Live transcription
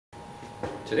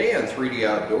Today on 3D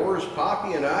Outdoors,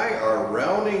 Poppy and I are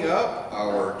rounding up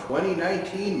our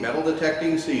 2019 metal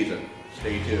detecting season.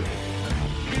 Stay tuned.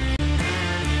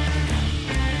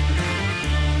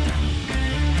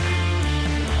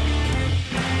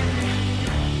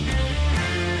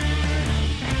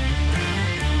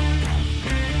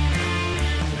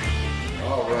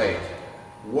 All right,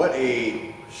 what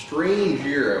a strange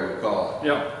year I would call it.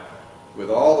 Yeah. With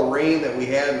all the rain that we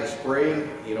had in the spring,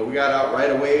 you know, we got out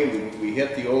right away. We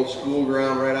hit the old school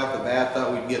ground right off the bat,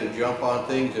 thought we'd get a jump on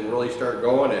things and really start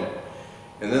going,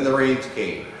 and then the rains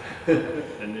came.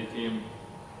 And they came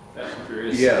fast and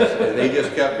furious. Yes, and they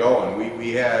just kept going.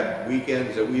 We had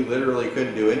weekends that we literally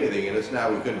couldn't do anything, and it's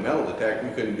not we couldn't metal detect, we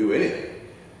couldn't do anything.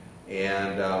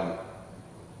 And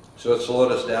so it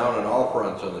slowed us down on all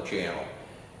fronts on the channel.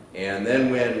 And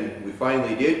then when we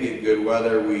finally did get good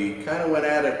weather, we kind of went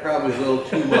at it probably a little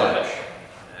too much.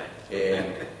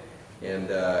 And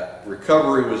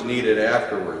recovery was needed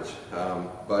afterwards.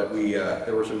 But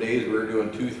there were some days we were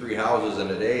doing 2-3 houses in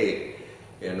a day.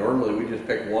 And normally we just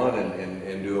pick one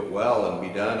and do it well and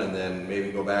be done, and then maybe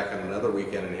go back on another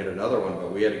weekend and hit another one.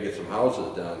 But we had to get some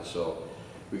houses done. So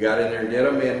we got in there and did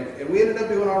them, and we ended up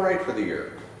doing all right for the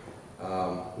year.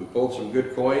 We pulled some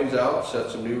good coins out, set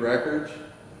some new records.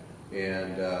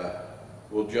 And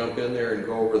we'll jump in there and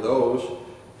go over those.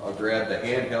 I'll grab the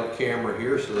handheld camera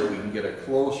here so that we can get a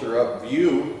closer up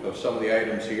view of some of the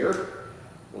items here.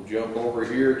 We'll jump over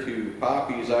here to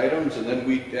Poppy's items, and then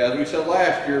as we said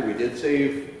last year, we did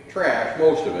save trash,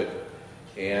 most of it.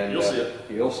 And you'll see it.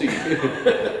 You'll see.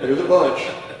 There's a bunch.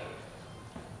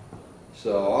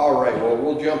 So, all right, well,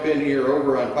 we'll jump in here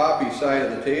over on Poppy's side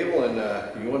of the table,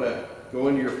 and you want to go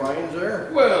into your finds there?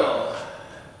 Well,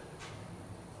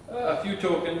 a few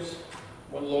tokens,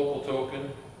 one local token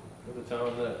for the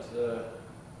town that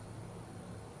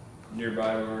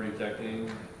nearby we were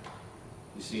detecting.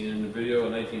 You seen in the video,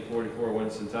 a 1944 one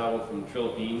centavo from the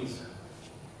Philippines.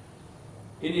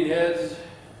 Indian heads.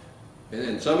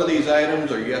 And some of these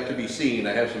items are yet to be seen.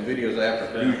 I have some videos I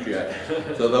haven't produced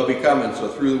yet, so they'll be coming. So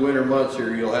through the winter months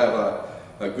here, you'll have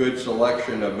a good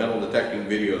selection of metal detecting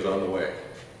videos on the way.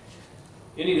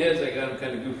 Indian heads, I got them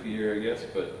kind of goofy here, I guess,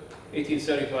 but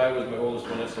 1875 was my oldest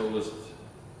one. That's the oldest.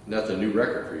 And that's a new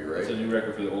record for you, right? It's a new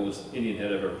record for the oldest Indian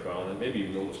head I've ever found, and maybe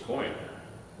even the oldest coin,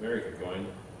 American coin.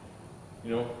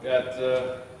 You know, got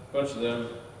a bunch of them.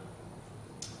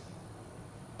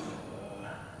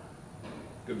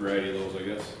 Good variety of those, I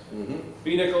guess. Mm-hmm.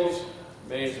 B-nickels,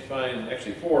 managed to find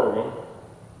actually 4 of them.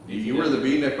 You were the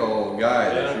B-nickel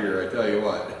guy this year, I tell you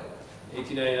what.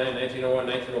 1899, 1901,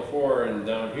 1904, and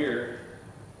down here,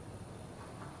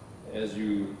 as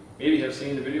you maybe have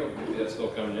seen the video, maybe that's still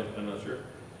coming in, I'm not sure.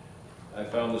 I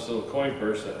found this little coin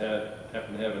purse that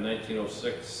happened to have a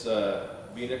 1906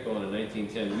 B-nickel and a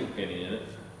 1910 wheat penny in it.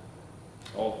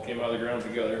 All came out of the ground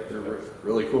together. They're a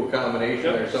really cool combination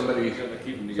there. Some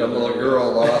little girl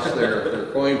girl lost their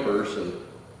coin purse.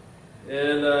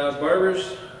 And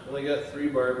barbers, only got 3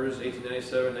 barbers,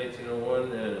 1897,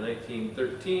 1901, and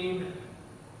 1913.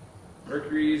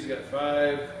 Mercury's got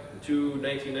 5, the 2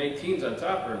 1919s on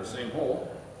top are in the same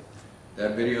hole.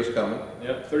 That video's coming.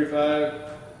 Yep, 35,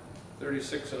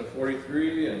 36, and a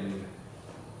 43, and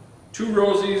 2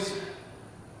 rosies.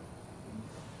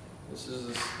 This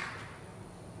is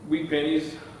wheat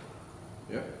pennies.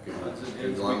 Yep, good Wheat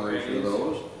conglomeration of pennies.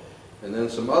 those. And then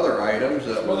some other items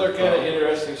that Some other kind of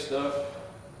interesting stuff.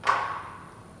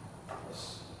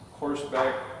 This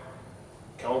horseback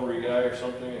cavalry guy or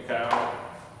something, a cow,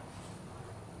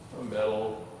 a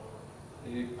medal,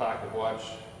 a pocket watch,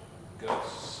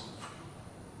 guts,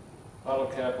 bottle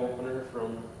cap opener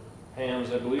from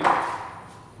Hams, I believe.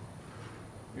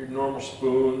 Your normal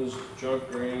spoons, junk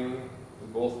ring. We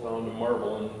both found a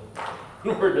marble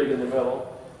and we're digging the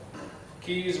metal.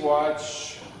 Keys,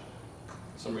 watch,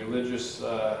 some religious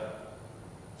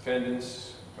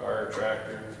pendants, car,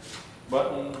 tractor,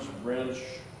 buttons, wrench,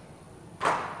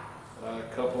 a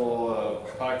couple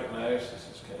of pocket knives. This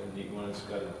is kind of a neat one. It's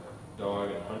got a dog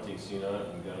and hunting scene on it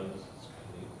and guns. It's kind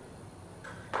of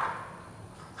neat.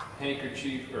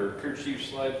 Handkerchief or kerchief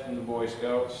slide from the Boy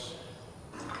Scouts.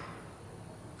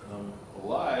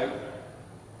 Alive,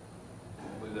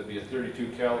 I believe that'd be a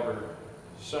 32 caliber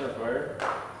centerfire.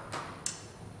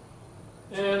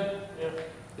 And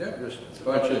yeah, just a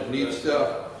bunch of neat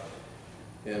stuff.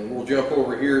 And we'll jump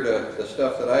over here to the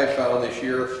stuff that I found this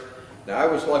year. Now, I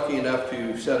was lucky enough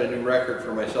to set a new record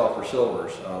for myself for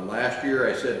silvers. Last year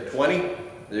I said 20.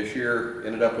 This year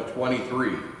ended up with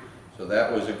 23. So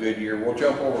that was a good year. We'll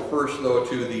jump over first, though,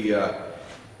 to the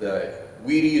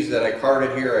Wheaties that I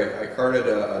carded here. I carded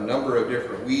a number of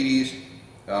different Wheaties.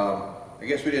 I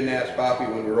guess we didn't ask Poppy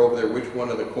when we were over there which one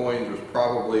of the coins was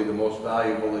probably the most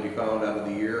valuable that he found out of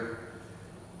the year,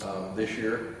 this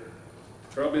year.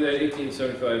 Probably that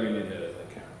 1875 Union head, I think.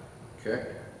 Okay.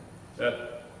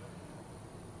 That,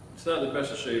 it's not in the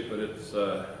best of shape, but it's,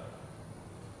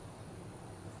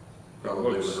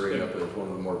 Probably looks- would rate up as one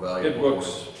of the more valuable. it looks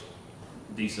coins.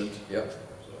 decent. Yep. So,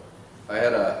 I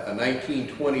had a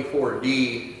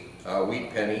 1924D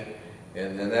wheat penny,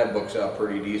 and then that books out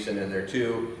pretty decent in there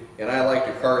too. And I like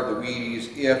to card the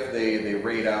Wheaties if they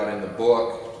rate out in the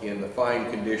book in the fine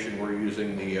condition. We're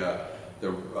using the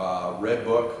red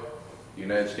book,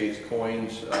 United States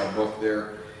coins book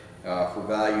there for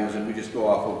values, and we just go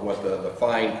off of what the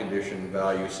fine condition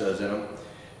value says in them.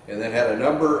 And then had a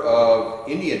number of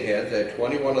Indian heads. I had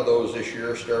 21 of those this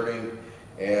year, starting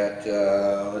at,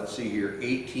 let's see here,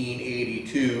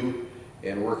 1882,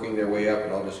 and working their way up.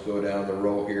 And I'll just go down the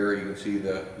row here. You can see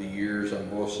the years on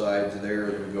both sides there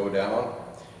as we go down.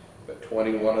 But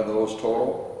 21 of those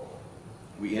total.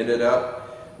 We ended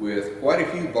up with quite a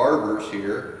few barbers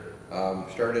here.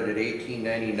 Started at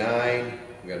 1899.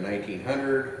 We got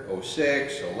 1900,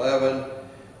 06, 11,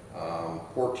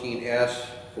 14S,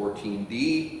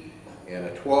 14D, and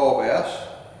a 12S.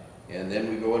 And then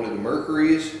we go into the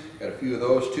Mercuries, got a few of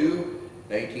those too.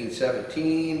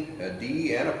 1917, a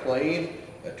D and a plain,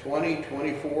 a 20,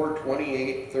 24,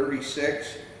 28,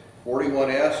 36,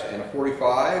 41S, and a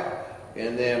 45.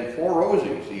 And then 4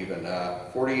 Rosies even,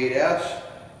 48S,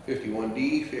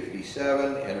 51D,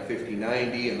 57, and a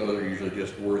 59D, and those are usually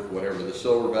just worth whatever the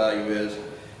silver value is.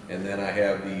 And then I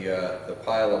have the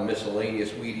pile of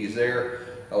miscellaneous Wheaties there.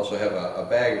 I also have a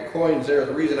bag of coins there.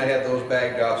 The reason I had those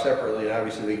bagged off separately, and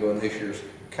obviously they go in this year's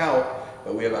count,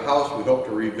 but we have a house we hope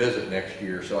to revisit next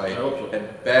year, so I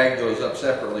had bagged those up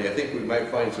separately. I think we might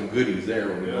find some goodies there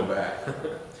when we go back.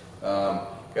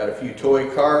 Got a few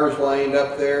toy cars lined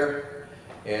up there,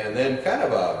 and then kind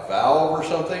of a valve or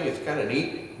something. It's kind of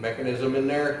neat mechanism in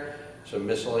there. Some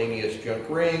miscellaneous junk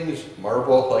rings,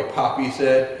 marble, like Poppy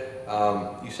said.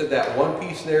 You said that one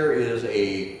piece there is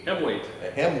a hem weight.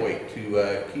 A hem weight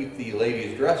to keep the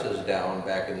ladies' dresses down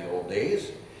back in the old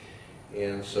days.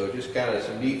 And so just kind of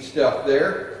some neat stuff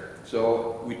there.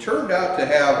 So we turned out to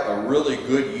have a really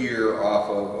good year off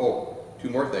of, oh, 2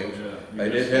 more things. Yeah, I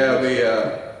did have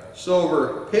a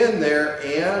silver pin there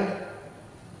and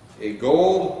a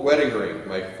gold wedding ring,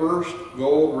 my first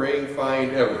gold ring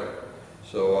find ever.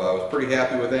 So I was pretty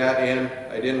happy with that, and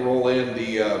I didn't roll in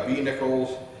the B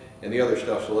nickels and the other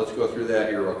stuff, so let's go through that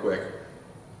here real quick.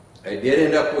 I did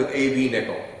end up with a B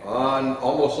nickel on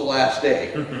almost the last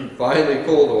day. Finally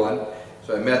pulled one.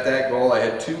 So I met that goal. I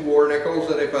had 2 war nickels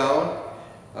that I found,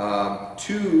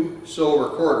 2 silver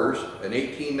quarters, an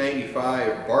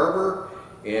 1895 Barber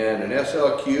and an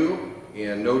SLQ,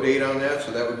 and no date on that,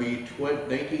 so that would be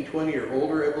 1920 or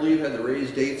older, I believe, had the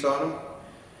raised dates on them.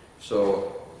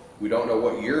 So we don't know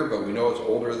what year, but we know it's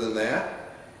older than that.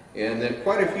 And then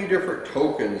quite a few different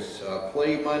tokens,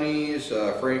 play monies,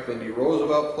 Franklin D.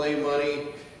 Roosevelt play money,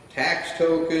 tax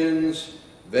tokens,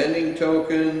 vending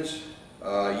tokens,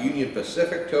 Union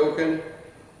Pacific token,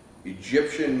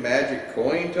 Egyptian magic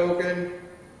coin token,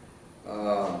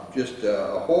 just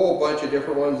a whole bunch of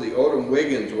different ones. The Odom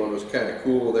Wiggins one was kind of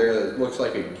cool there. It looks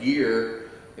like a gear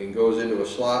and goes into a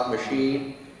slot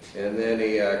machine. And then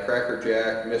a Cracker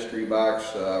Jack mystery box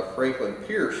Franklin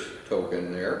Pierce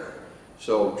token there.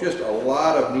 So just a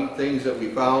lot of neat things that we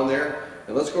found there.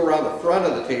 And let's go around the front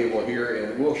of the table here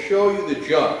and we'll show you the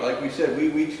junk. Like we said,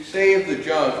 we save the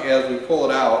junk as we pull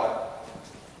it out.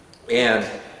 And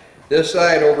this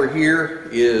side over here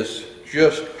is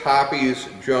just Poppy's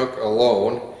junk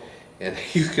alone. And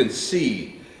you can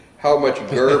see how much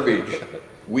garbage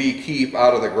we keep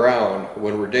out of the ground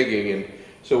when we're digging. And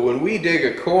so when we dig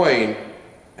a coin,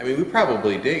 I mean, we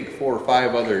probably dig 4 or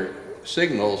 5 other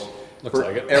signals for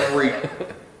every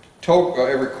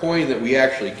coin that we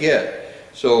actually get.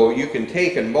 So you can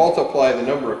take and multiply the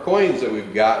number of coins that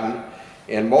we've gotten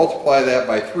and multiply that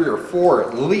by 3 or 4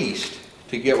 at least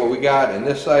to get what we got. And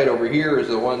this side over here is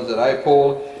the ones that I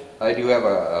pulled. I do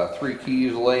have 3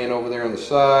 keys laying over there on the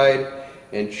side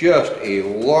and just a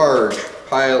large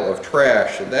pile of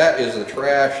trash. So that is the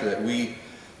trash that we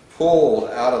pulled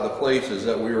out of the places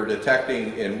that we were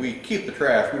detecting, and we keep the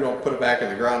trash. We don't put it back in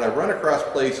the ground. I've run across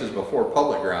places before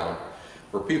public ground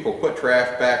where people put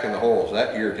trash back in the holes.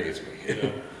 That irritates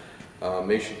me. Yeah.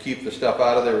 They should keep the stuff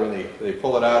out of there when they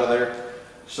pull it out of there.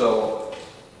 So,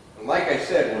 like I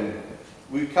said, when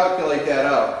we calculate that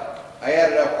up, I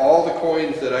added up all the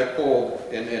coins that I pulled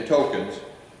and tokens,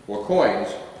 well, coins,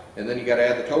 and then you got to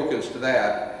add the tokens to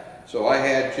that. So I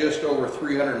had just over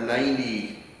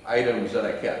 390 items that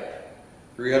I kept.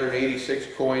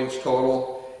 386 coins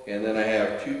total, and then I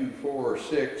have 2, 4,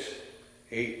 6,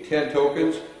 8, 10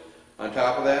 tokens on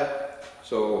top of that.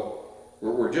 So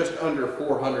we're just under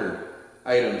 400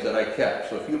 items that I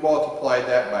kept. So if you multiplied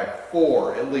that by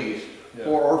 4 at least,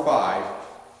 4 or 5,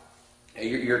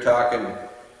 you're talking,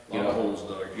 A lot of holes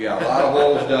dug. Yeah, a lot of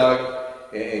holes dug.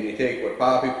 And you take what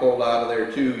Poppy pulled out of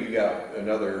there too, you got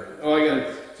another. Oh, I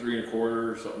got 3 1/4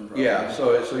 or something. Probably. Yeah,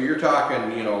 so you're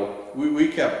talking, you know, we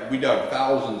dug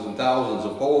thousands and thousands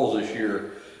of holes this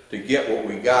year to get what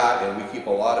we got, and we keep a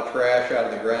lot of trash out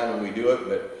of the ground when we do it.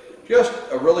 But just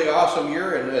a really awesome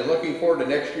year, and looking forward to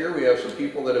next year. We have some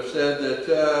people that have said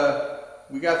that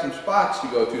we got some spots to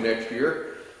go to next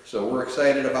year, so we're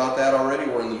excited about that already.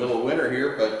 We're in the middle of winter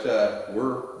here, but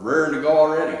we're raring to go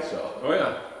already. So. Oh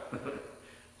yeah.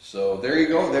 So there you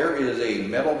go. There is a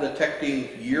metal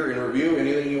detecting year in review.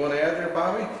 Anything you want to add there,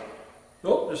 Bobby?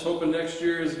 Nope, just hoping next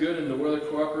year is good and the weather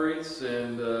cooperates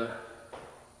and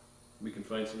we can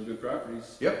find some good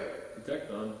properties. Yep. To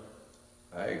detect on.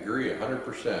 I agree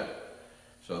 100%.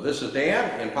 So this is Dan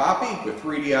and Poppy with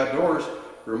 3D Outdoors,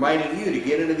 reminding you to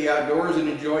get into the outdoors and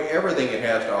enjoy everything it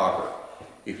has to offer.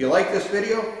 If you like this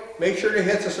video, make sure to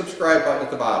hit the subscribe button at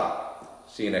the bottom.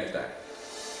 See you next time.